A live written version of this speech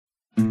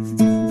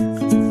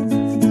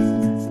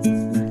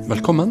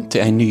Velkommen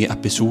til en ny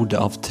episode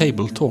av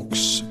Table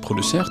Talks,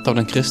 produsert av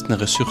den kristne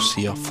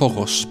ressurssida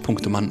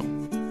foross.no.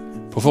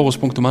 På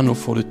foross.no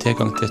får du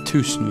tilgang til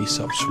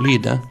tusenvis av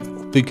solide,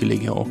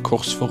 oppbyggelige og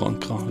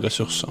korsforankra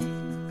ressurser.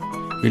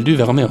 Vil du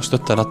være med og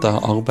støtte dette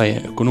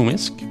arbeidet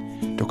økonomisk?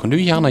 Da kan du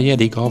gjerne gi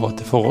de gaver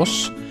til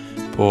Foross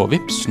på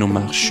Vips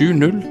nummer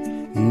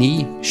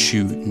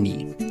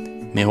 70979.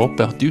 Vi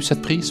håper at du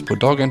setter pris på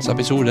dagens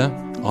episode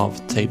av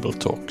Table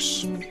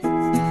Talks.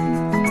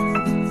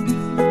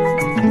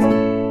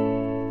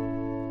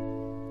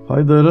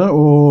 Hei dere,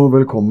 og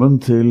velkommen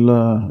til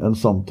en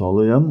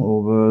samtale igjen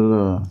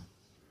over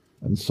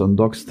en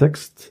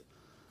søndagstekst.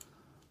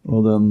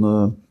 Og den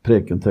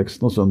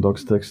prekenteksten og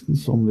søndagsteksten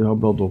som vi har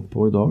bladd opp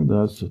på i dag,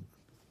 det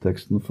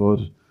teksten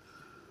for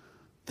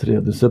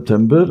 3.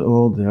 september,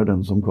 og det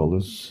den som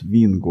kalles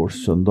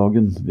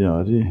vingårdssøndagen. Vi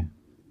i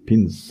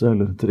pinse-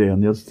 eller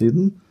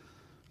treenighetstiden,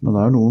 men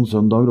det noen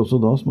søndager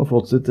også da som har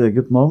fått sitt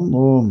eget navn,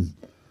 og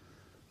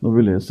når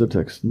vi leser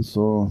teksten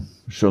så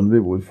skjønner vi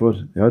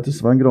hvorfor. Jeg heter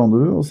Svein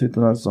Granerud og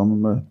sitter her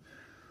sammen med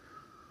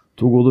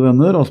to gode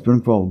venner, Asbjørn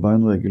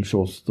Kvalbein og Egil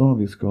Sjaastad.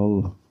 Vi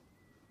skal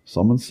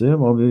sammen se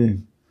hva vi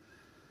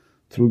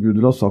tror Gud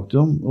vil ha sagt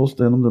om oss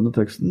gjennom denne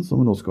teksten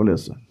som vi nå skal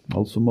lese.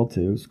 Altså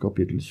Matteus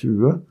kapittel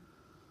 20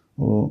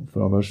 og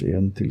fra vers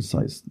 1 til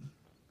 16.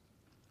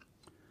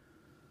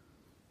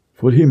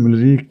 For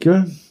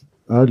himmelriket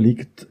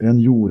likt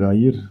en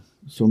jordeier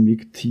som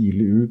gikk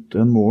tidlig ut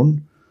en morgen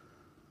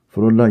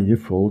for å leie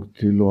folk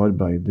til å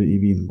arbeide i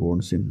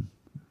vingården sin.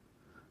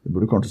 Jeg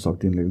burde kanskje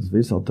sagt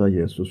innledningsvis at det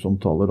Jesus som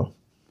taler da.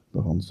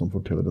 Det han som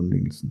forteller den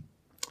lignelsen.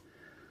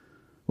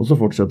 Og så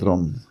fortsetter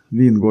han.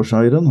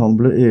 Vingårdseieren, han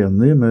ble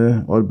enig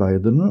med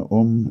arbeiderne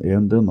om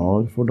 1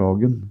 denar for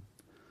dagen,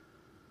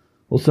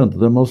 og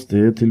sendte dem av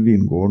sted til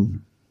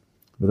vingården.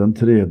 Ved den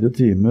 3.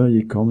 time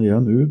gikk han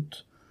igjen ut,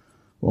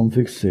 og han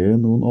fikk se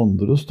noen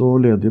andre stå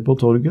ledige på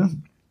torget.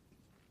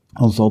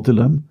 Han sa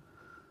til dem,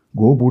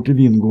 «Gå bort til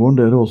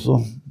vingården dere også,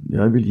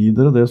 jeg vil gi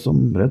dere det som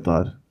rett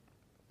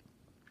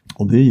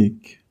Og det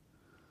gikk.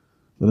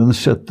 Ved den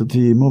 6.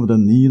 time og ved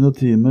den 9.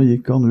 time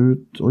gikk han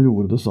ut og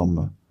gjorde det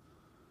samme.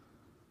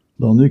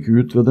 Da han gikk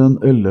ut ved den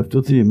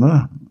 11.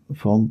 time,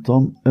 fant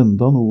han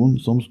enda noen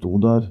som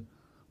stod der,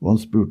 og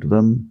han spurte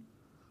dem,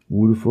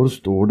 «Hvorfor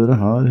står dere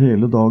her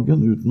hele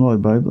dagen uten å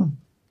arbeide?»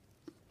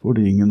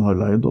 «Fordi ingen har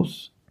leid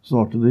oss»,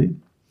 svarte de.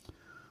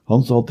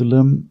 Han sa til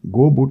dem,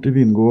 «Gå bort til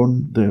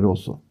vingården dere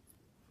også.»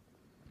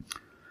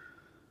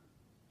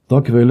 Da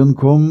kvelden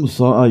kom,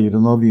 sa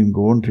eieren av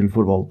vingården til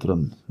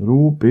forvalteren,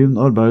 «Rop inn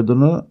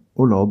arbeiderne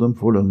og la dem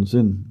få lønnen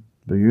sin.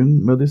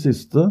 Begynn med de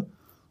siste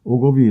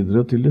og gå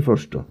videre til de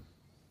første.»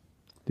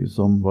 De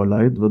som var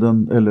leid ved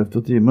den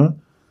 11. time,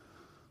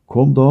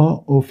 kom da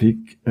og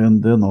fikk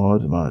 1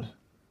 denar hver.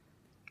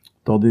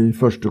 Da de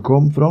første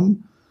kom fram,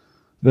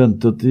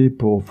 ventet de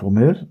på å få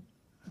mer,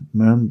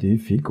 men de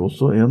fikk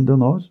også 1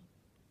 denar.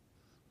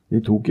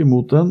 De tok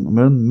imot den,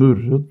 men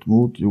murret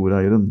mot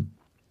jordeieren,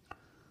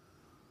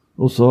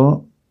 og sa,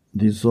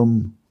 «De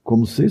som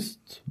kom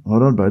sist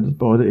har arbeidet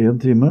bare 1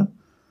 time,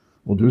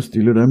 og du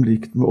stiller dem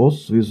likt med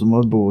oss, vi som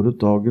har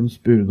båret dagens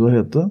byrde og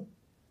hete.»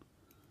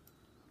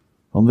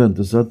 Han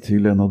vendte seg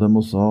til en av dem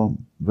og sa,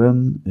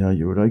 «Venn,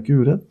 jeg gjør deg ikke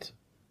urett.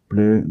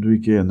 Ble du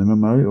ikke enig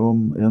med meg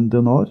om 1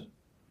 denar?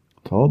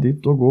 Ta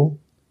ditt og gå.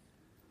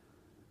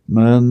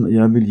 Men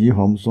jeg vil gi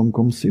ham som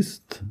kom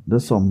sist,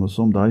 det samme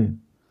som deg.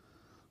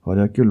 Har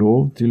jeg ikke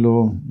lov til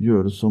å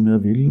gjøre som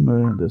jeg vil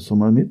med det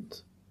som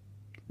mitt?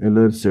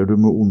 Eller ser du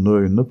med onde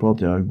øyne på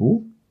at jeg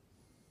god?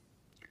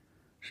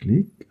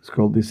 Slik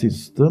skal de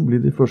siste bli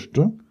de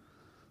første,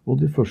 og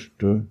de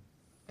første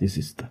de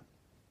siste.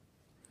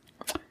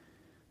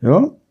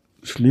 Ja,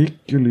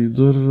 slik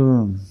lyder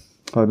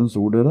Herrens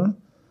ord, dere.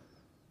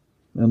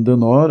 1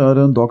 denar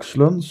en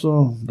dagslønn,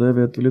 så det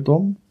vet vi litt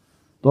om.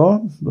 Da,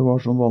 det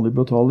var sånn vanlig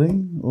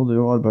betaling, og det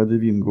å arbeide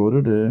i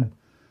vingårder,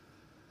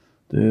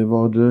 det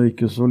var det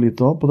ikke så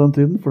lite av på den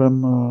tiden, for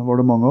dem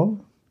var det mange av.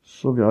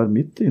 Så vi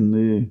midt inne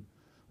i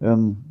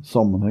en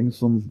sammenheng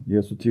som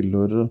Jesu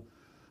tilhørere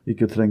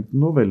ikke trengte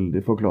noe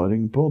veldig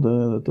forklaring på.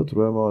 Dette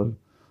tror jeg var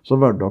så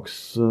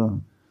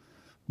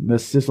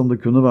hverdagsmessig som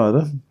det kunne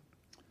være.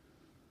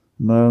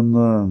 Men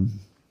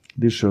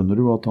de skjønner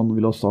jo at han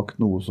ville ha sagt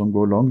noe som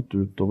går langt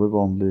utover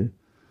vanlige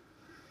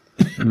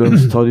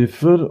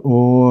lønnstariffer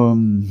og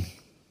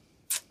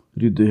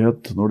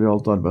ryddighet når det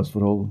gjaldt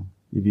arbeidsforhold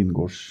i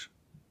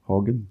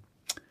vingårdshagen.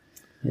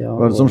 Ja,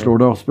 Hva det som slår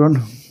deg, Asbjørn?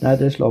 Nei,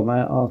 det slår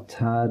meg at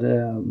her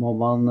må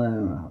man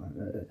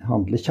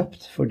handle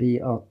kjapt, fordi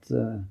at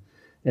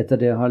etter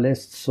det jeg har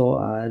lest,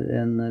 så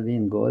en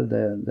vingård,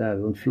 det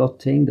jo en flott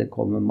ting, det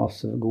kommer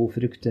masse god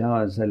frukt. Jeg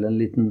har selv en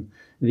liten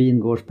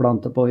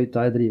vingårdsplante på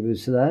hytta i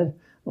drivhuset der,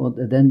 og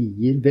den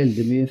gir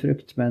veldig mye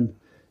frukt, men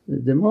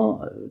det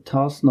må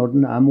tas når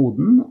den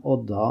moden,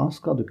 og da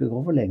skal du ikke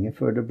gå for lenge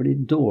før det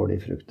blir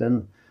dårlig frukt.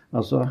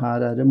 Altså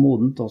her det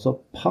modent, og så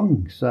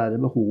pang, så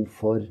det behov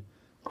for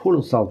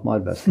kolossalt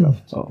med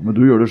arbeidskraft. Ja, men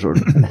du gjør det selv.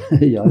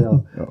 ja.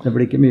 Det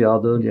blir ikke mye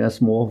av det, de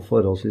små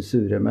forholdsvis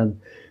sure, men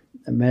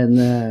Men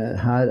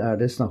her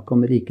det snakk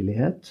om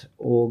rikelighet,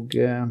 og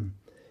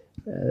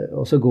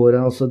så går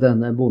altså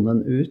denne bonden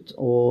ut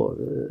og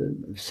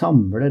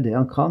samler det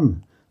han kan.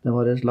 Det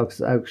var en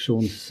slags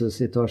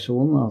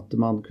auksjonssituasjon, at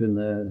man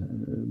kunne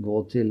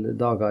gå til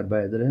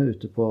dagarbeidere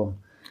ute på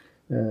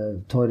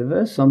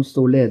torvet som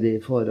stod ledig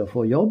for å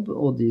få jobb,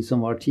 og de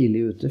som var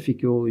tidlig ute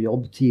fikk jo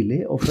jobb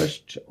tidlig og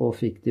først, og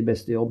fikk de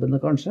beste jobbene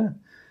kanskje.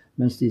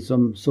 Mens de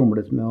som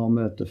somlet med å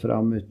møte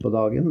fram ut på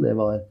dagen, det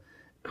var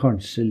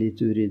kanskje litt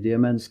uryddige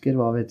mennesker,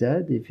 hva vet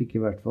jeg. De fikk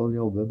i hvert fall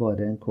jobbe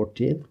bare en kort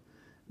tid.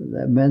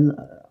 Men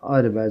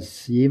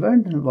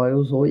arbeidsgiveren var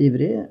jo så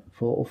ivrig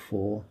for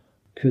å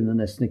kunne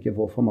nesten ikke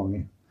få for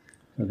mange.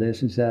 Og det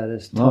synes jeg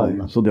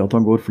talende. Så det at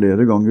han går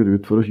flere ganger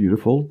ut for å hyre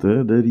folk,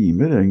 det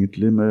rimer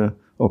egentlig med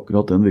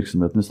akkurat den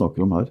virksomheten vi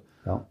snakker om her.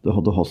 Ja. Det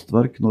hadde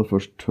hastverk når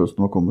først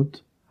høsten var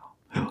kommet.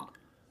 Ja.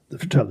 Det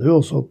forteller jo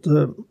også at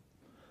det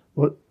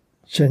var et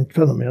kjent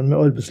fenomen med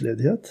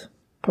arbeidsledighet,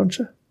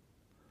 kanskje.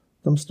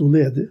 De stod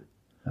ledig.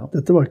 Ja.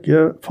 Dette var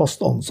ikke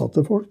fast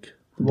ansatte folk.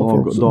 Det var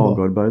folk som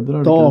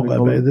dagarbeidere?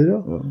 Dagarbeidere,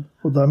 ja.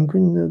 Og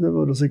det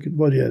var sikkert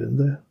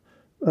varierende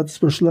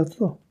etterspørsel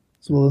etter da.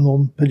 Så var det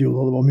noen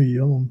perioder det var mye,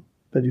 og noen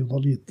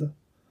perioder lite.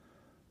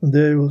 Men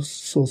det jo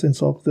så sin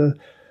sak. Det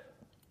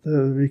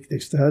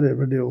viktigste her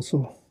vel det også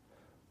å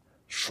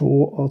se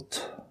at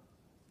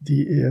de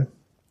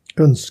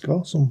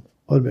ønsket som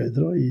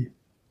arbeidere i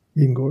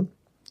vingården.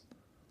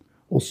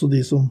 Også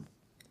de som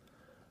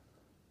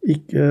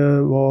ikke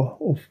var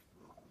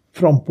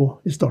frempå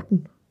i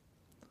starten.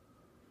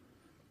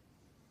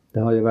 Det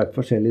har jo vært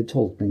forskjellige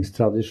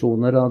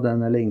tolkningstradisjoner av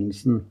denne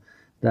lignelsen,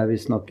 der vi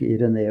snakker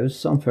Ireneus,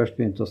 som først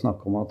begynte å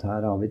snakke om at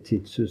her har vi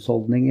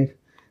tidshusholdninger.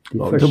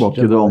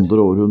 Tilbake i det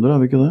andre århundret,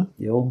 vi ikke det?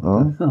 Jo,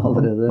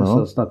 allerede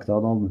så snakket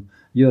han om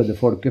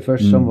jødefolket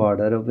først, som var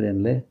der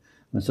opprinnelig.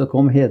 Men så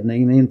kom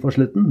hedningene inn på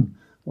slutten,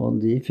 og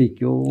de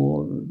fikk jo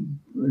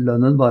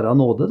lønnen bare av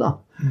nåde da.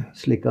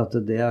 Slik at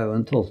det jo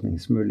en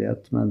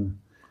tolkningsmulighet, men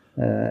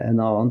en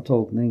annen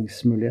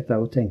tolkningsmulighet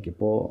å tenke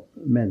på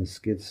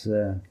menneskets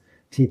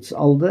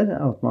tidsalder,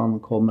 at man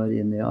kommer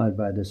inn i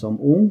arbeidet som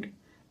ung,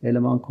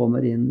 eller man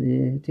kommer inn i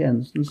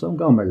tjenesten som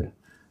gammel.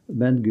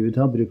 Men Gud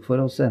har bruk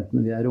for oss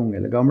enten vi unge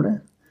eller gamle,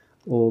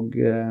 og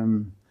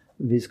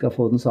vi skal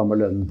få den samme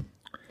lønnen.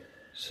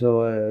 Så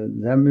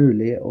det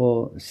mulig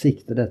å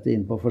sikte dette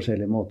inn på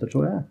forskjellige måter,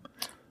 tror jeg.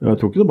 Jeg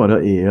tror ikke det bare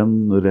en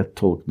rett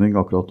tolkning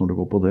akkurat når det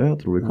går på det. Jeg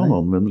tror vi kan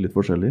anvende litt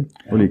forskjellig,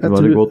 og likevel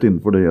være godt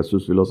innenfor det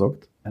Jesus ville ha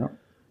sagt. Ja.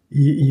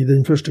 I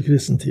den første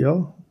kristentida,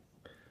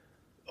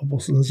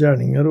 apostelens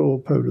gjerninger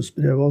og Paulus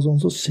brev og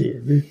sånn, så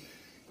ser vi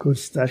hvor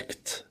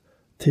sterkt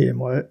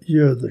temaet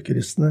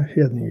jødekristne,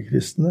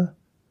 hedningekristne,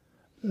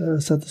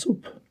 settes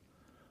opp.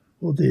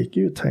 Og det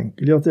ikke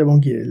utenkelig at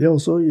evangeliet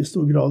også i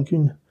stor grad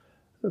kunne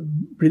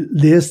bli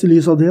lest i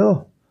lys av det.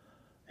 Da.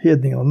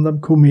 Hedningene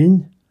de kom inn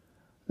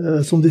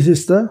som de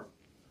siste,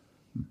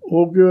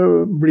 og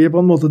ble på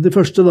en måte de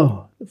første da.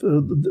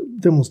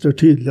 Demonstrerer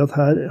tydelig at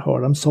her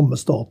har de samme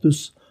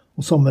status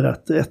og samme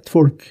rett til ett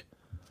folk.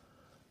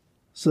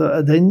 Så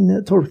den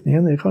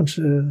tolkningen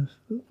kanskje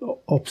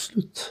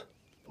absolutt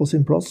på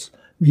sin plass.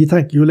 Vi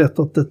tenker jo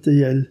lett at dette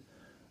gjelder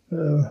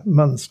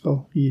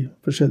mennesker i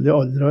forskjellige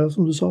aldre,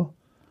 som du sa.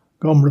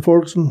 Gamle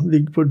folk som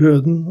ligger for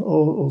døden,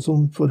 og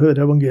som får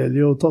høre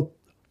evangeliet og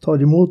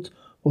tar imot,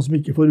 og som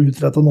ikke får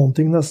utrettet noen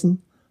ting nesten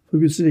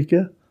for Guds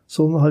rike.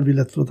 Sånn har vi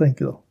lett for å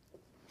tenke da.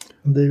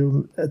 Men det jo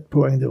et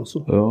poeng det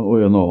også. Ja, og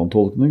en annen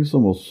tolkning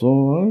som også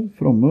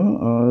fremme,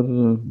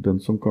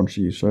 den som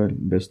kanskje gir seg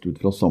best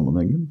ut fra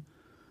sammenhengen.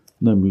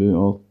 Nemlig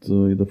at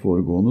i det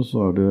foregående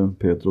så det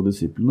Peter og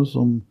disiplene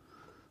som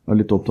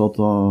litt opptatt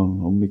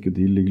av om ikke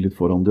de ligger litt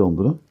foran de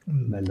andre.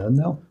 Med lønn,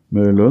 ja.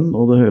 Med lønn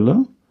og det hele.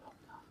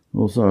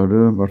 Og så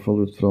det i hvert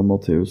fall ut fra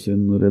Matteus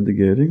sin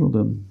redigering, og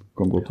den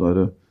kan godt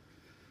være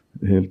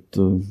helt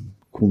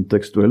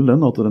kontekstuell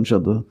den, at den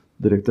skjedde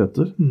direkte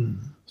etter.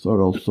 Så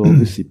det altså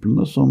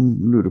disiplene som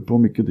lurer på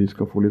om ikke de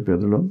skal få litt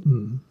bedre lønn.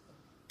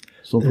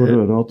 Som får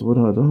høre at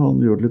vår Herre,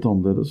 han gjør det litt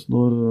annerledes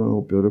når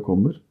oppgjøret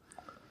kommer.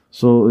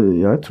 Så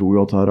jeg tror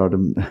jo at her det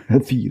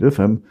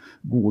 4-5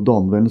 gode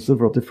anvendelser,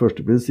 for at det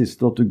første blir det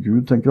siste, at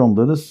Gud tenker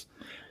annerledes.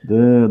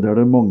 Det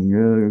det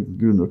mange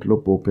grunner til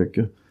å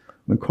påpeke.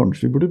 Men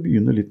kanskje vi burde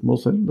begynne litt med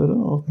oss selv,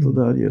 at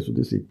det Jesu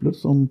disipler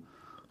som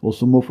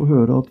også må få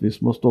høre at vi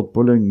som har stått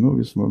på lenge, og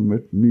vi som har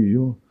møtt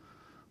mye,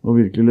 og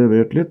virkelig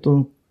levert litt,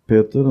 og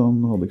Peter,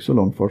 han hadde ikke så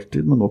lang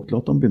fartstid, men nok til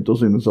at han begynte å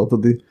synes at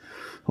de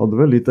hadde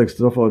vel litt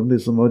ekstra farm,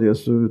 de som var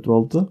Jesu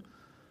utvalgte.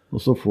 Og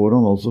så får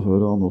han altså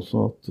høre han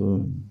også at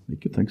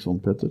ikke tenk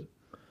sånn, Peter.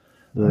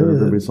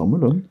 Det blir samme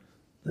lønn.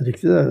 Det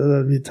riktig,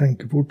 vi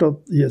tenker fort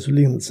at Jesu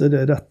lignelser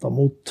rettet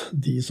mot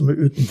de som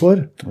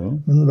utenfor. Ja.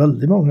 Men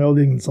veldig mange av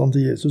lignelsene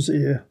til Jesus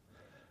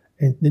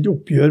enten et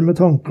oppgjør med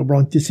tanker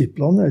blant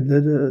disiplene,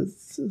 eller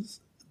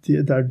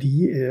der de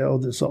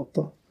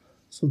adressater.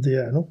 Så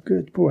det nok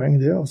et poeng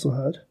det, altså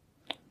her.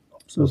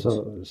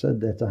 Så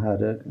dette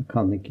her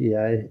kan ikke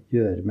jeg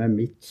gjøre med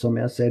mitt som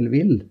jeg selv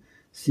vil,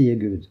 sier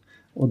Gud.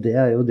 Og det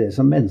jo det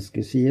som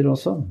mennesker sier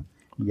også.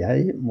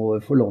 Jeg må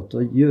få lov til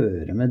å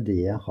gjøre med det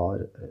jeg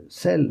har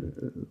selv,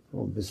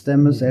 og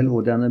bestemme selv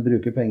hvordan jeg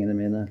bruker pengene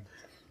mine.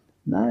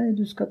 Nei,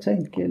 du skal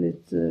tenke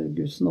litt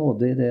Guds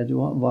nåde i det du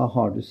har. Hva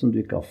har du som du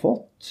ikke har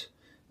fått?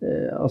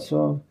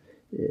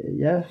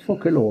 Jeg får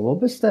ikke lov å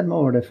bestemme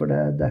over det, for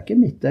det er ikke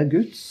mitt, det er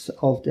Guds,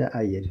 alt jeg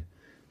eier.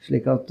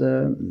 Slik at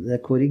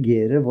det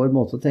korrigerer vår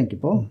måte å tenke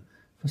på.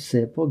 For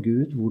se på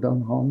Gud,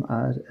 hvordan han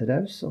er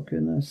raus, og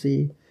kunne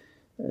si,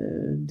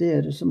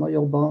 dere som har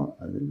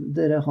jobbet,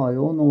 dere har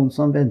jo noen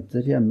som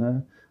venter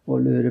hjemme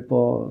og lurer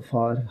på,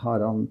 far,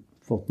 har han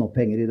fått noe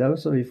penger i dag,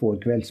 så vi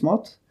får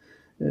kveldsmat?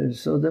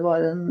 Så det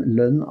var en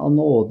lønn av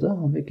nåde.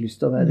 Han fikk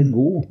lyst til å være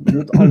god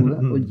mot alle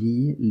og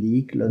gi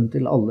lik lønn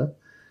til alle.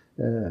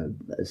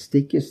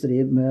 Stikk i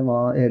strid med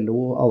hva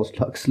LO all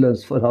slags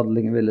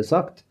lønnsforhandlinger ville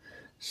sagt.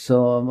 Så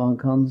man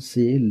kan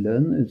si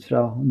lønn ut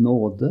fra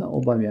nåde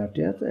og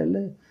barmhjertighet,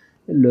 eller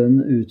lønn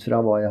ut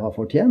fra hva jeg har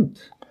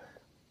fortjent.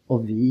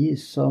 Og vi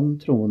som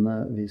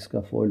troende, vi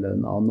skal få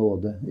lønn av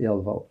nåde i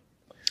alle fall.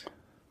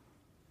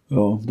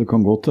 Ja, det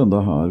kan godt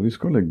hende her vi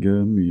skal legge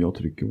mye av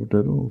trykket vårt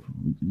der, og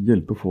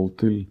hjelpe folk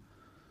til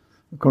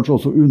kanskje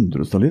også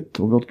undre seg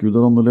litt over at Gud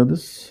er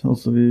annerledes.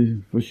 Altså vi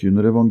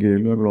forkynner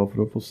evangeliet og er glad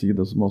for å få si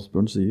det som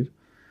Asbjørn sier.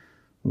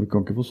 Og vi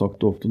kan ikke få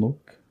sagt det ofte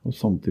nok. Og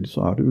samtidig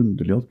så er det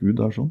underlig at Gud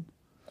er sånn.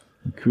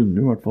 Han kunne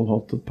jo i hvert fall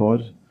hatt et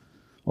par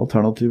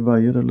alternative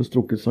veier, eller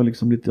strukket seg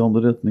liksom litt i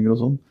andre retninger og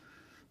sånn.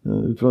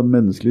 Ut fra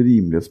menneskelige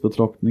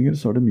rimelighetsbetraktninger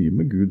så er det mye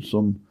med Gud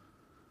som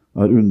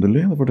er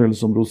underlig. Det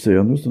fortelles om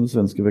Rosenius, den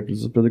svenske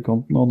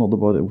vekkelsespredikanten. Han hadde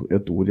bare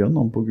et ord igjen,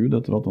 han på Gud,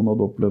 etter at han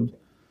hadde opplevd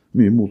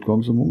mye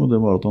motgang som ung, og det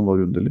var at han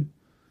var underlig.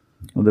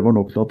 Og det var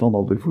nok til at han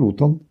aldri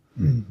forlot han,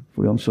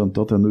 fordi han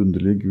skjønte at denne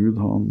underlige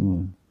Gud,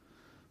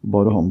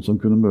 bare han som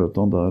kunne møte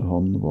han der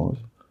han var.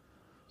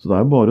 Så det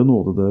er bare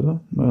nåde, dere,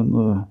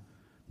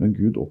 men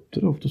Gud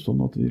opptrer ofte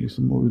sånn at vi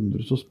liksom må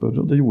undres og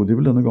spørre, og det gjorde de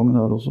vel denne gangen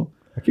her også.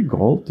 Det er ikke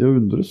galt det å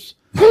undres.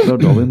 Det er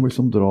da vi må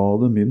liksom dra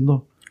dem inn da,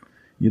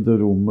 i det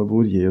rommet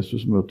hvor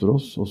Jesus møter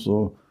oss, og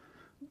så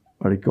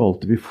er det ikke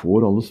alltid vi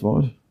får alle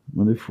svar,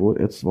 men vi får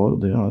et svar,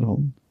 og det er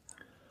han.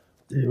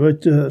 Det er jo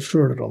et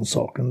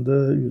selvransakende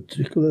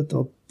uttrykk, og dette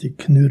at de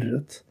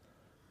knurret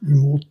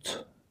imot,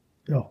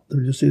 ja, det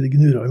vil jo si de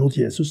knurret imot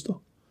Jesus da.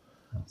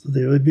 Så det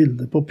er jo et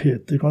bilde på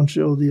Peter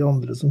kanskje, og de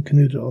andre som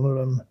knurret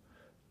når de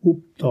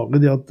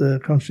oppdager det at det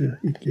kanskje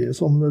ikke er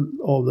sånn med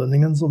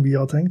avlønningen som vi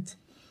har tenkt.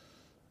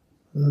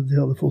 De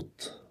hadde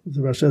fått,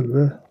 til vers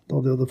 11, da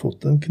de hadde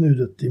fått en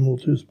knurret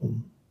imot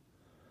husbonden.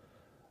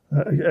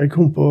 Jeg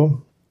kom på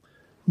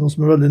noe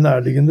som er veldig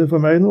nærliggende for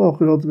meg nå,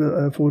 akkurat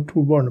jeg får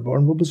 2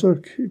 barnebarn på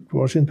besøk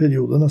på hver sin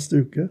periode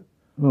neste uke.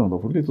 Ja, da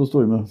får du litt å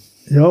stå i med.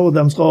 Ja, og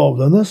de skal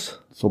avlønnes.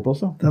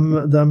 Såpass, ja.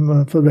 De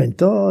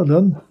forventer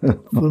lønn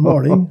for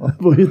maling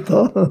på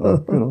hytta.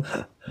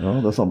 Ja,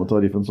 det er samme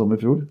tariffen som i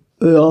fjor.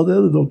 Ja, det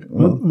er det nok.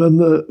 Men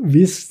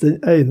hvis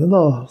den ene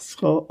da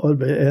skal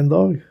arbeide 1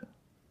 dag,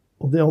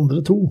 og de andre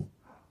 2,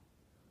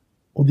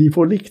 og de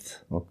får likt,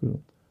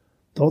 akkurat,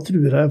 da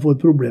tror jeg får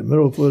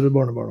problemer overfor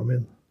barnebarna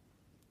mine.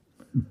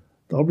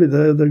 Da blir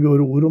det går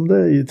ord om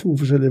det i 2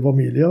 forskjellige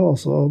familier, og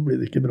så blir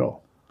det ikke bra.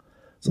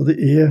 Så det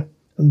er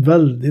en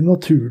veldig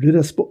naturlig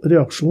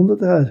reaksjon,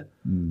 dette her.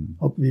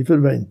 At vi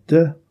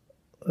forventer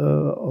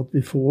at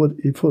vi får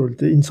i forhold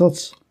til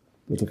innsats.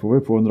 Dette får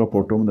vi få en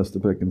rapport om neste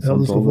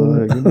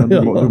prekensamtale, Egil, men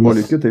du må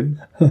lykke til.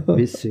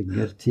 Vi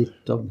synger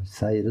titt om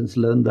seierens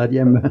lønn der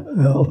hjemme,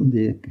 om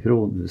de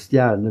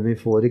stjernene vi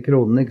får i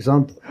kronen, ikke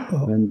sant?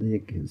 Men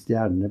de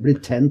stjernene blir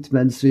tent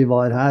mens vi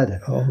var her.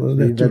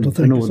 Vi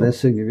venter noe, det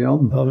synger vi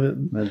om.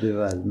 Men du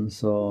verden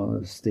så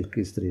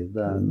stikk i strid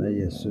det er med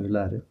Jesu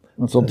lære.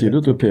 Men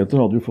samtidig,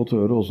 Peter hadde jo fått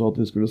høre også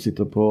at de skulle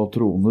sitte på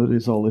troner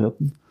i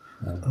saligheten.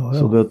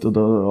 Så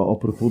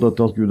apropos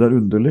dette at Gud er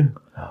underlig,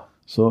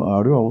 så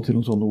er det jo av og til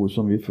noen sånne ord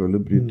som vi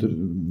føler bryter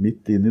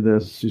midt inn i det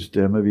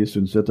systemet vi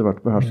synes etter hvert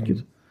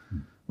behersker.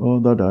 Og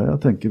det er der jeg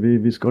tenker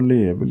vi skal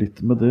leve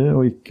litt med det,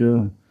 og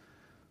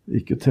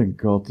ikke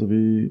tenke at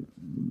vi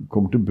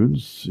kommer til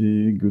bunns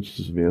i Guds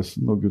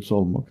vesen og Guds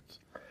allmakt.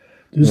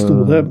 Du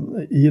stod det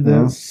i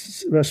det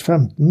vers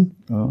 15,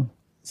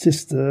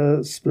 siste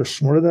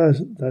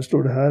spørsmålet der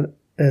står det her,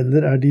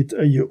 eller er ditt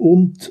øye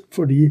ondt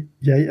fordi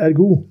jeg er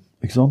god?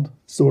 Ikke sant?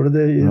 Står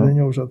det i den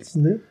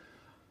oversettelsen din?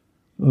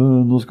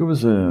 Nå skal vi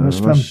se. Vers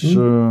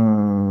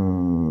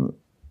 15.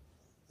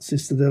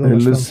 Siste del av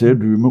vers 15. Eller ser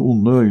du med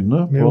onde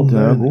øyne på at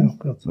jeg er god?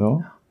 Ja.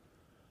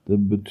 Det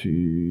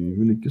betyr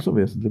vel ikke så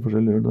vesentlig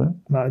forskjell, gjør det?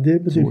 Nei, det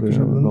betyr ikke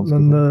forskjell,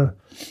 men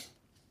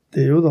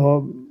det er jo da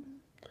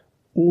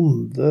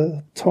onde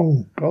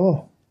tanker da,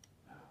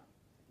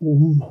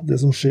 om det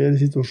som skjer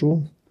i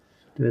situasjonen.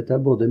 Du vet, det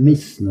er både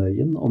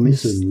misnøyen og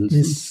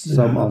misunnelsen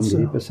som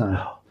angriper seg.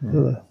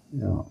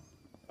 Ja.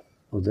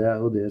 Og det er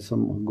jo det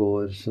som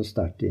går så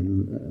sterkt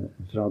inn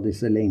fra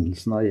disse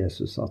lignelsene av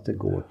Jesus, at det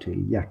går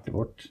til hjertet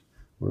vårt.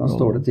 Hvordan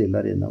står det til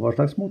der inne? Hva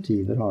slags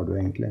motiver har du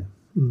egentlig?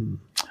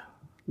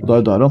 Det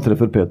er der han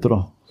treffer Peter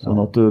da.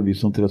 Sånn at vi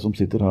som 3 som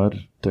sitter her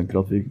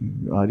tenker at vi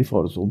er i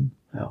faresonen.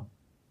 Ja,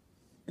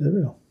 det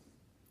vil jeg.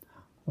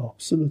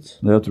 Absolutt.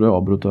 Jeg tror jeg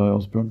avbrøt deg,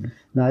 Asbjørn.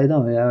 Nei da,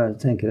 jeg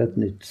tenker et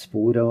nytt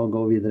spor å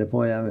gå videre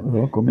på. Ja,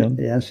 kom igjen.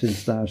 Jeg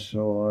synes det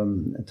så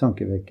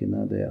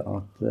tankevekkende det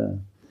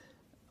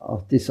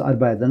at disse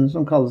arbeiderne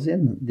som kalles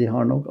inn, de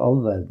har nok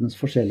all verdens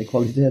forskjellig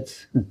kvalitet.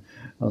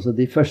 Altså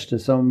de første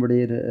som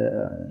blir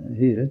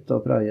hyret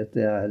og praiet,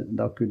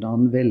 da kunne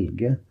han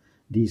velge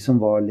de som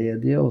var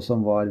ledige og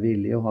som var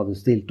villige og hadde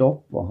stilt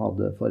opp og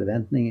hadde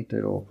forventninger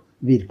til å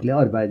virkelig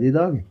arbeide i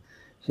dag.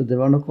 Så det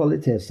var nok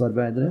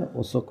kvalitetsarbeidere,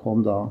 og så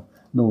kom da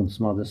noen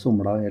som hadde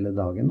somlet hele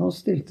dagen og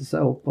stilte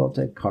seg opp og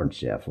tenkte,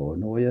 kanskje jeg får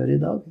noe å gjøre i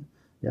dag.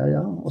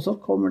 Ja, og så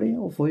kommer de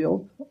og får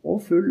jobb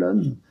og full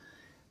lønn.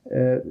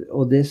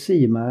 Og det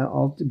sier meg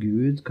at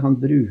Gud kan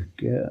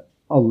bruke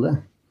alle.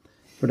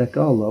 For det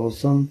ikke alle av oss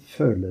som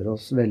føler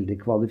oss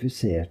veldig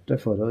kvalifiserte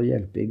for å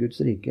hjelpe i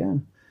Guds rike.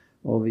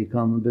 Og vi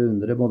kan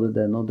beundre både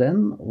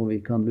den, og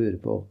vi kan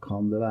lure på,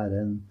 kan det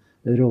være en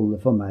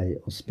rolle for meg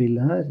å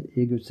spille her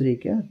i Guds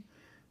rike?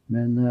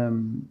 Men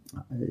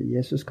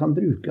Jesus kan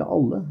bruke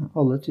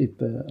alle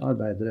typer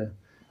arbeidere,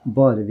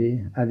 bare vi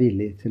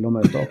villige til å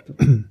møte opp.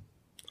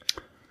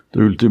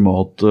 Det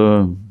ultimate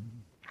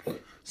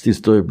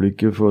siste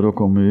øyeblikket for å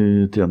komme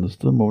i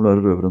tjeneste må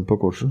være røveren på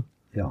korset.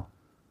 Ja.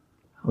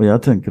 Og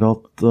jeg tenker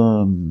at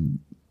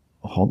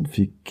han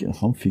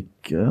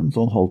fikk en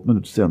sånn halvt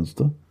minutts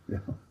tjeneste,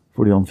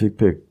 fordi han fikk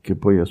peke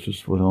på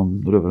Jesus foran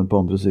røveren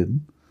på andre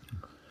siden.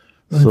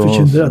 Men han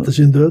forkynner etter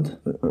sin død.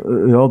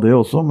 Ja, det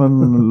også,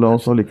 men la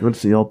oss allikevel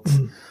si at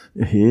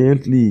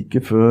helt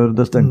like før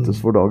det stengtes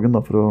for dagen,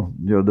 da, for å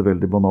gjøre det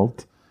veldig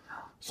banalt,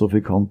 så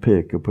fikk han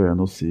peke på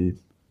en og si,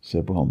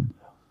 se på han.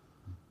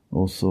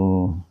 Og så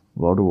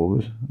var det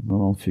over,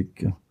 men han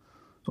fikk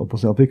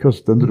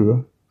høste en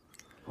drue.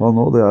 Han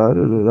også,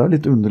 det er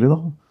litt underlig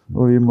da,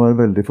 og vi må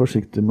være veldig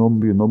forsiktige med å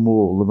begynne å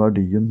måle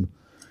verdien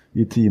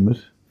i timer,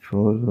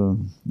 for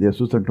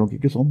Jesus tenker nok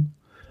ikke sånn.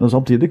 Men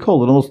samtidig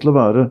kaller han oss til å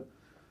være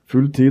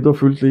full tid og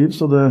fullt liv,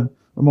 så det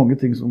er mange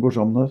ting som går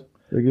sammen her,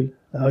 Egil.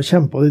 Jeg har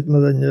kjempet litt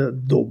med denne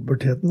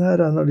dobbeltheten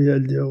her, når det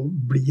gjelder å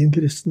bli en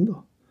kristen da.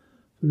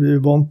 Vi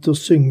er vant til å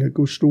synge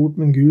hvor stort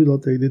min Gud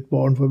at jeg ditt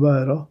barn får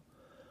være.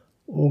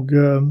 Og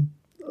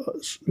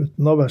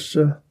slutten av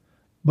verset,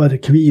 bare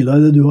hvile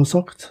i det du har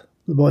sagt.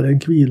 Det er bare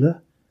en hvile.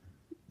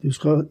 Du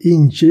skal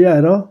ikke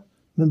gjøre,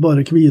 men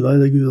bare hvile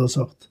i det Gud har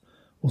sagt.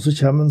 Og så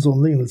kommer en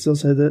sånn lignelse og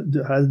sier,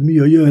 det er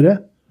mye å gjøre.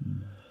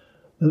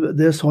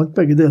 Det er sant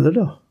begge deler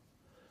da.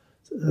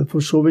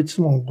 For så vidt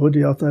som angår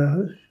det at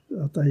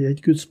jeg er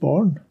et Guds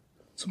barn,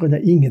 så kan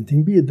jeg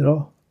ingenting bidra.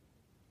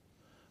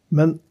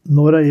 Men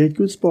når jeg er et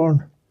Guds barn,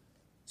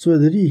 så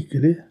er det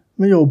rikelig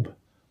med jobb,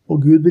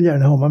 og Gud vil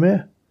gjerne ha meg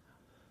med.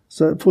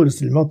 Så jeg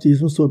forestiller meg at de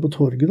som står på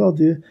torget, da,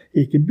 de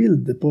er ikke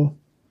bilder på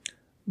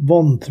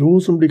vantro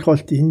som blir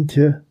kalt inn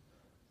til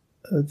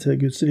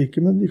Guds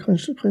rike, men de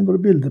kanskje kan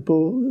være bilder på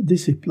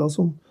disipler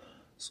som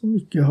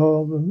ikke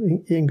har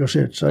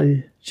engasjert seg i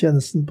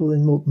tjenesten på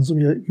den måten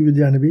som Gud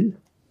gjerne vil.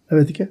 Jeg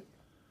vet ikke.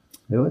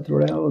 Jo, jeg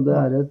tror det, og det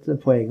er et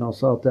poeng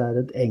også at det er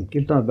et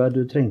enkelt arbeid.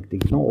 Du trengte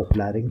ikke noe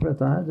opplæring for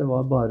dette her. Det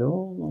var bare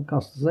å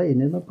kaste seg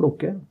inn i det,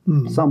 plukke,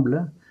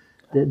 samle.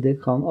 Det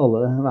kan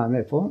alle være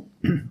med på.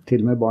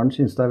 Til og med barn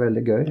synes det er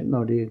veldig gøy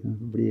når de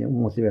blir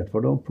motivert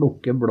for det. Å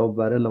plukke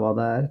blåbær eller hva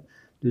det er.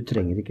 Du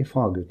trenger ikke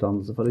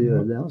fagutdannelse for å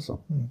gjøre det, altså.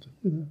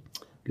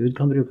 Gud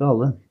kan bruke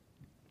alle.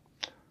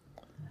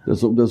 Det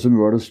som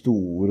jo er det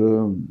store,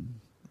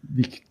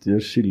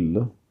 viktige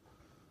skillet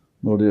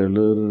når det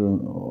gjelder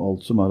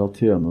alt som er av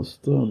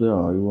tjeneste, det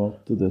er jo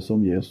at det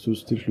som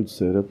Jesus til slutt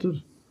ser etter,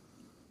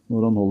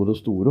 når han holder det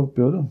store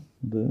oppgjøret,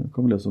 det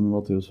kan vi lese om i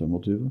Matteus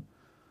 25,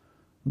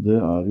 det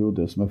er jo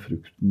det som er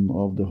frukten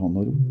av det han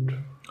har gjort.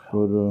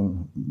 For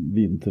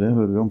vintre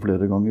hører vi om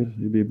flere ganger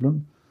i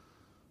Bibelen,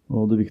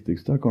 og det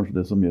viktigste er kanskje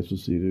det som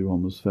Jesus sier i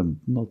Johannes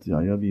 15, at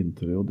jeg er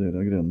vintre og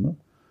dere er grenene.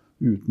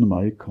 Uten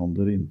meg kan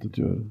dere intet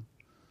gjøre.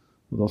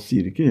 Og da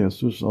sier ikke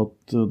Jesus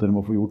at dere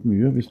må få gjort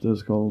mye hvis dere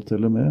skal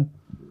telle med,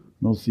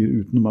 men han sier,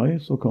 uten meg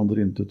så kan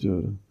dere intet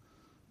gjøre.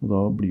 Og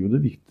da blir jo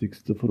det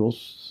viktigste for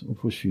oss å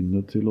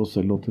forkynne til oss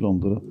selv og til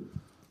andre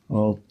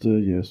at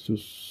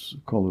Jesus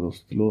kaller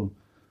oss til å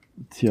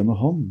tjene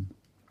han.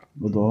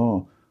 Og da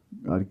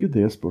er ikke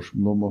det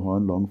spørsmålet om å ha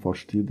en lang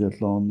fartstid i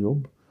et eller annet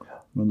jobb,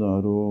 men det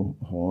er å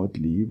ha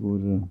et liv hvor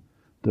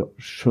det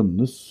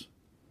skjønnes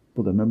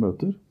på dem jeg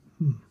møter,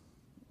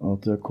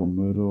 at jeg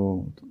kommer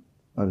og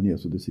er en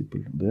Jesu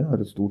disippel. Det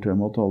er et stort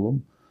tema å tale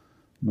om.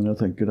 Men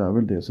jeg tenker det er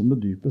vel det som det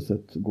dypest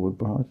sett går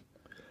på her.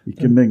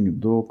 Ikke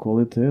mengde og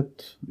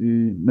kvalitet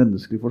i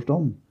menneskelig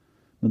forstand,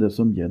 men det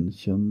som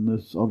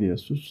gjenkjennes av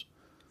Jesus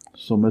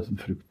som et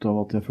frukt av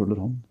at jeg følger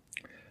han.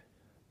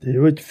 Det er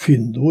jo et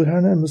fyndord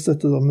her nærmest,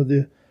 dette da med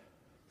de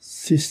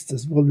siste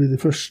som blir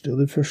de første, og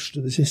de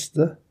første de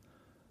siste.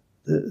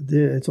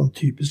 Det er et sånn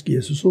typisk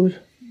Jesusord,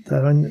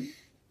 der han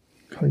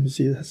kan vi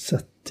si,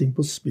 setter ting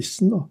på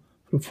spissen da,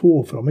 for å få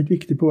fram et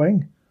viktig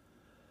poeng.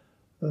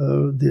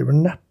 Det er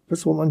vel neppe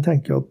sånn han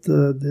tenker at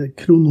det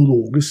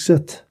kronologisk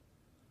sett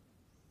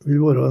vil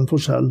være en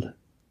forskjell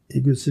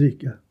i Guds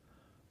rike.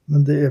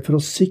 Men det er for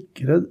å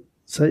sikre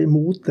seg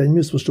imot den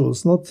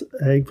misforståelsen at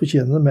jeg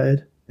fortjener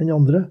mer enn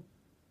andre.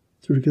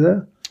 Tror du ikke det?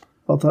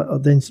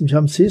 At den som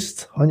kommer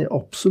sist, han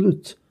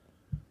absolutt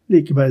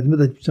likeverdig med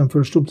den som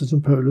kommer først, omtrent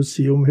som Paulus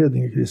sier om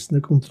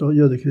hedningekristne kontra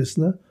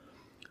jødekristne.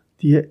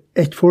 De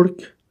ett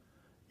folk,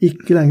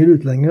 ikke lenger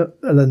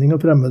utlendinger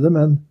og fremmede,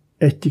 men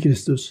ett i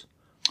Kristus.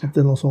 At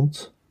det noe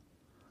sånt.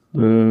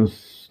 Det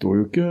står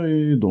jo ikke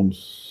i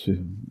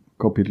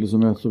domskapitlet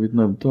som jeg så vidt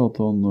nevnte, at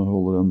han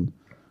holder en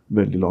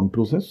veldig lang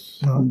prosess.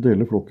 Ja. Han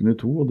deler flokken i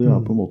to, og det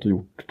på en måte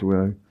gjort, tror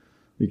jeg,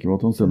 ikke ved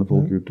at han sender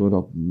folk ut og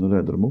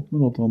redder dem opp,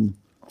 men at han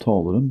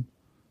taler dem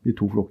i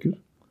to flokker,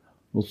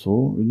 og så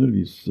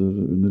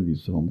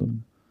underviser han dem.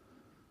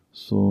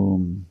 Så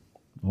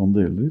han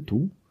deler i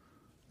to,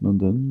 men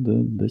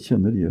det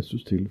kjenner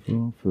Jesus til fra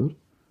før.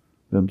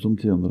 Hvem som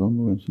tjener ham,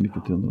 og hvem som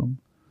ikke tjener ham.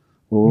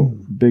 Og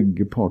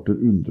begge parter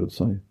undret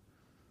seg.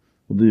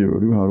 Og det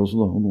gjør det jo her også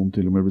da, og noen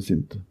til og med blir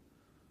sinte.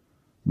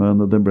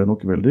 Men den ble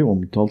nok veldig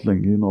omtalt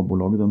lenge i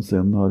nabolaget, den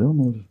scenen her, ja,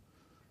 når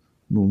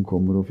noen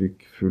kommer og fikk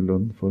full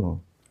lønn for å ha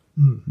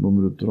noen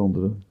minutter og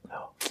andre.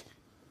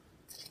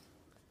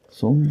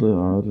 Sånn, det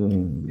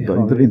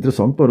er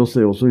interessant bare å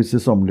se også hvis vi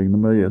sammenligner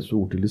med Jesu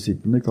ord til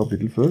disiplene i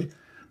kapittel før.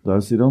 Der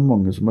sier han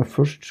mange som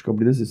først skal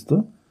bli det siste,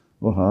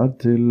 og her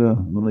til,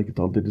 når han ikke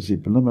taler til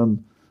disiplene, men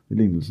i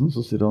lignelsen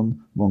så sier han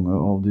mange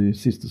av de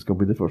siste skal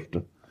bli de første.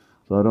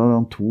 Så her har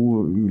han to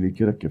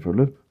ulike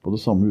rekkefølger på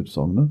det samme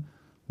utsagnet,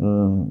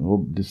 og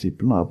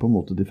disiplene på en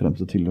måte de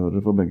fremste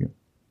tilhørere for begge.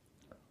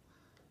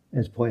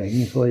 Et poeng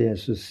for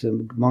Jesus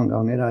mange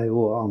ganger jo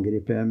å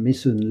angripe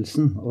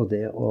misunnelsen og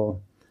det å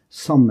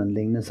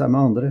sammenligne seg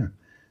med andre.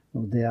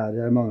 Og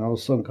det mange av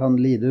oss som kan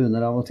lide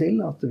under av og til,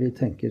 at vi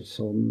tenker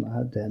sånn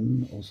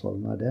den og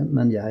sånn den,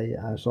 men jeg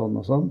sånn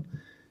og sånn.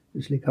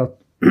 Slik at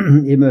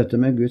i møte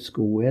med Guds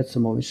godhet så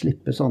må vi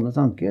slippe sånne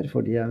tanker,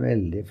 for de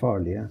veldig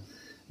farlige.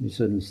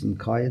 Misunnelsen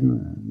Kain,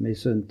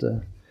 misunte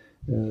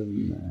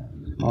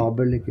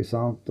Abel, ikke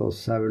sant, og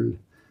Saul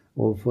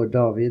overfor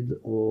David,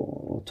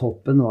 og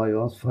toppen var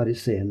jo at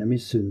fariseerne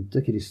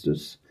misunte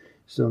Kristus,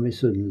 så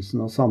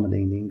misunnelsen og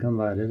sammenligningen kan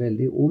være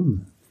veldig ond.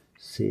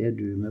 Ser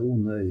du med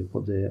onde øye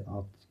på det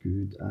at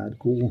Gud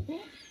god?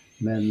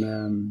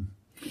 Men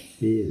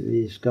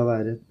vi skal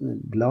være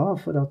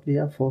glad for at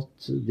vi har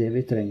fått det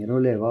vi trenger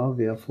å leve av.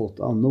 Vi har fått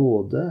av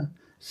nåde,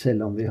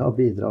 selv om vi har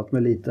bidratt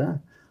med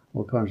lite.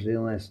 Og kanskje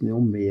nesten jo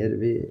mer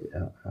vi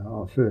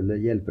føler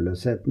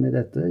hjelpeløsheten i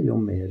dette, jo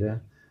mer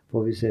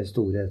får vi se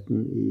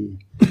storheten i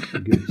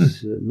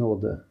Guds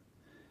nåde.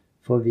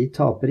 For vi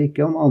taper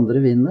ikke om andre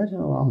vinner,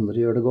 og andre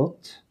gjør det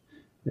godt.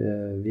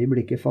 Vi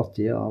blir ikke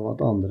fattige av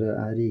at andre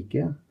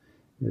rike.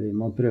 Vi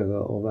må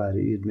prøve å være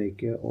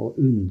ydmyke og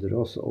undre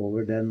oss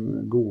over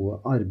den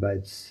gode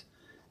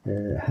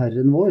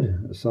arbeidsherren vår,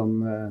 som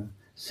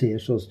ser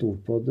så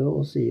stort på det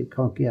og sier,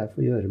 kan ikke jeg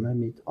få gjøre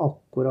med mitt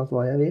akkurat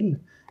hva jeg vil?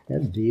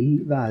 Jeg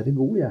vil være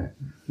god,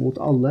 mot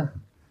alle.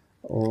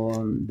 Og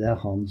det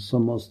han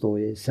som må stå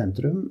i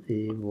sentrum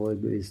i vår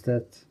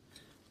bevissthet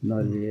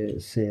når vi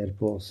ser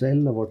på oss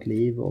selv og vårt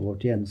liv og vår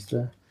tjeneste.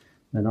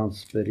 Men han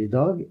spør i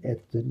dag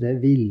etter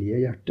det vilje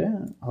hjertet,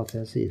 at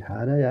jeg sier,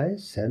 her jeg,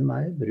 send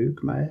meg, bruk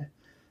meg.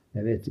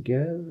 Jeg vet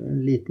ikke,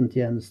 en liten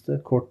tjeneste,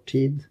 kort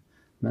tid,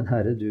 men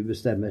Herre, du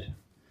bestemmer.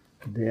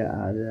 Det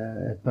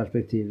et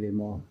perspektiv vi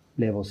må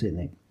leve oss inn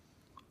i.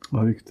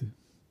 Det riktig.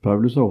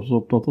 Paulus også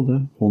opptatt av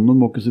det. Hånden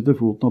må ikke sitte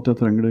i foten at jeg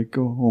trenger det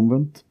ikke, og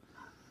omvendt.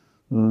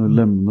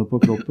 Lemmene på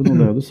kroppen, og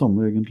det det samme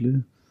egentlig.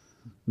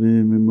 Vi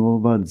må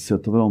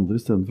verdsette hverandre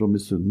i stedet for å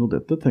misunne, og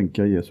dette tenker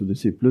jeg Jesu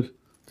disipler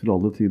til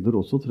alle tider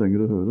også trenger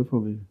å høre, for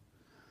vi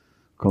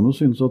kan jo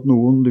synes at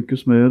noen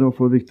lykkes mer og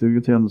får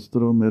viktige tjenester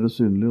og mer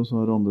synlige, og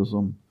så det andre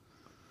som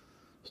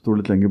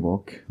står litt lenger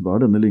bak. Da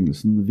denne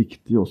lignelsen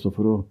viktig også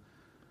for å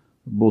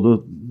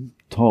både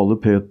tale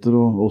Peter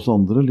og oss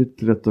andre litt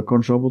rette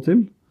kanskje av og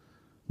til,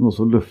 men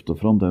også løfte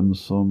fram dem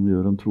som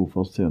gjør en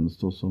trofast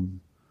tjeneste, og som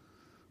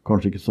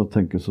kanskje ikke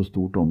tenker så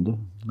stort om det.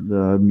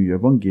 Det mye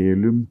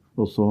evangelium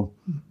også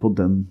på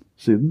den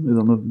siden, i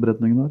denne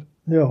beretningen her.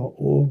 Ja,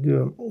 og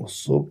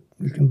også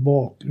hvilken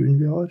bakgrunn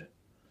vi har.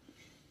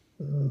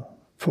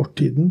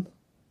 Fortiden.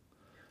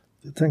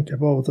 Det tenker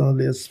jeg på av at jeg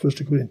har lest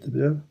 1.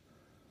 Korinterbrev,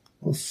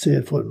 og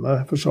ser for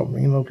meg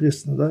forsamlingen av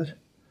kristne der,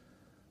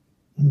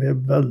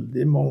 med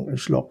veldig mange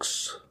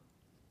slags,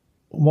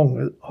 og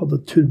mange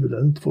hadde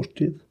turbulent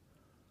fortid.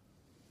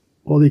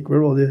 Og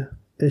likevel var de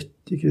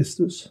ett i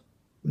Kristus,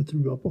 med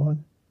trua på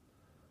han.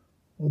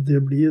 Og det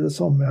blir det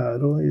samme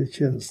her, og i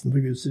tjenesten for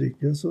Guds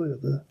rike, så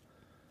det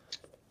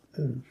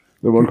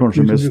det var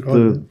kanskje mest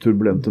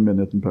turbulente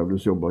menigheten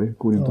Paulus jobbet i,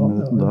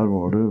 Korintermenigheten. Der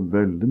var det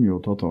veldig mye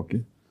å ta tak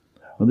i.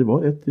 Men de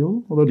var ett, ja,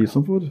 og det de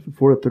som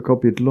får dette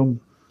kapittelet om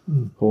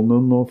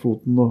hånden og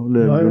foten og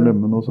lever og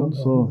lemmen og sånn,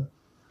 så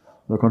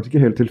det kanskje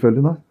ikke helt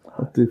tilfeldig, nei,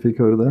 at de fikk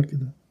høre det.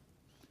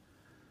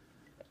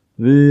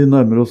 Vi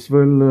nærmer oss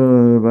vel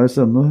veis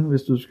ende.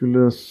 Hvis du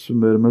skulle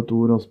summere med et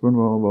ord,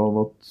 Asbjørn,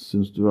 hva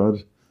synes du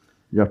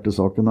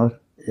hjertesaken her?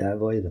 Jeg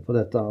var inne på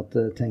dette, at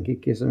tenk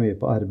ikke så mye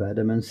på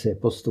arbeidet, men se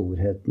på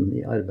storheten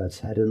i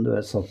arbeidsherren du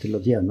satt til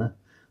å tjene.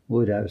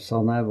 hvor raus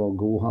han hvor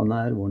god han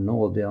hvor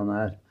nådig han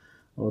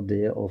og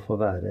det å få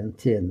være en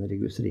tjener i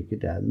Guds rike,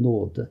 det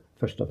nåde,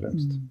 først og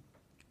fremst.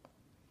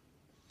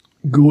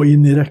 Gå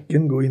inn i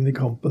rekken, gå inn i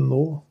kampen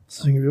nå,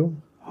 synger vi om.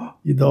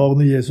 I dag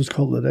når Jesus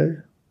kaller deg,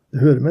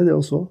 det hører med det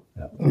også.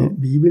 Ja.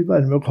 Vi vil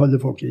være med å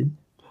kalle folk inn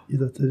i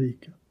dette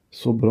riket.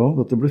 Så bra,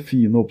 dette ble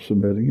fine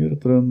oppsummeringer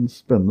etter en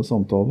spennende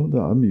samtale.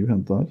 Det mye å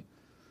hente her.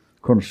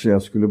 Kanskje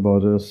jeg skulle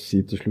bare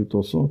si til slutt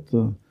også at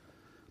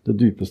det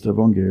dypeste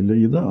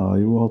evangeliet i det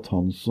jo at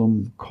han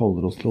som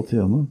kaller oss til å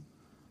tjene,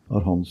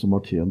 han som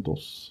har tjent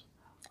oss.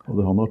 Og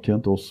det han har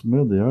tjent oss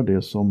med, det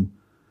det som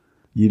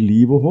gir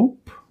liv og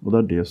håp, og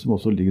det det som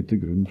også ligger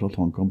til grunn for at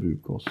han kan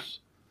bruke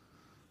oss.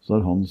 Så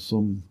det han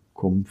som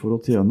kom for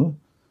å tjene,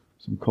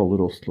 som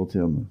kaller oss til å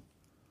tjene.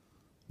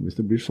 Og hvis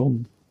det blir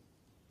sånn,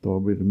 da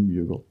blir det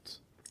mye godt.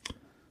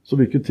 Så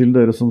lykke til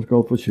dere som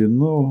skal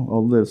forkynne, og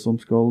alle dere som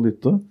skal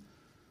lytte.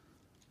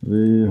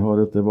 Vi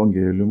har et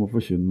evangelium å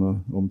forkynne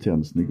om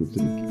tjenesten i Guds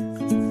rike.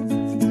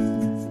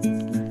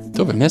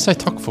 Da vil vi si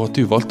takk for at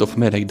du valgte å få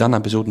med deg denne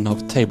episoden av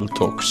Table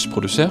Talks,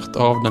 produsert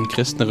av den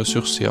kristne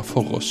ressurssida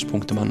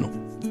foross.no.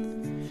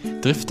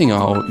 Driftinga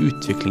og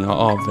utviklinga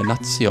av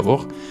nettsida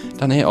vår,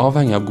 den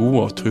avhengig av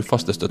gode og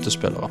trufaste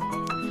støttespillere.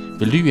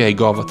 Vil du gi en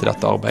gave til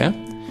dette arbeidet?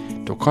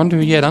 Da kan du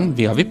gi den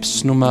via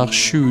Vips nummer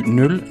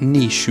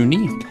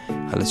 70979,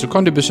 eller så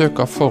kan du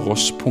besøke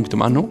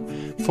foross.no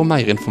for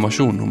mer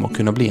informasjon om å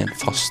kunne bli en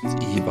fast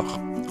giver.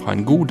 Ha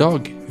en god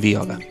dag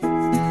videre.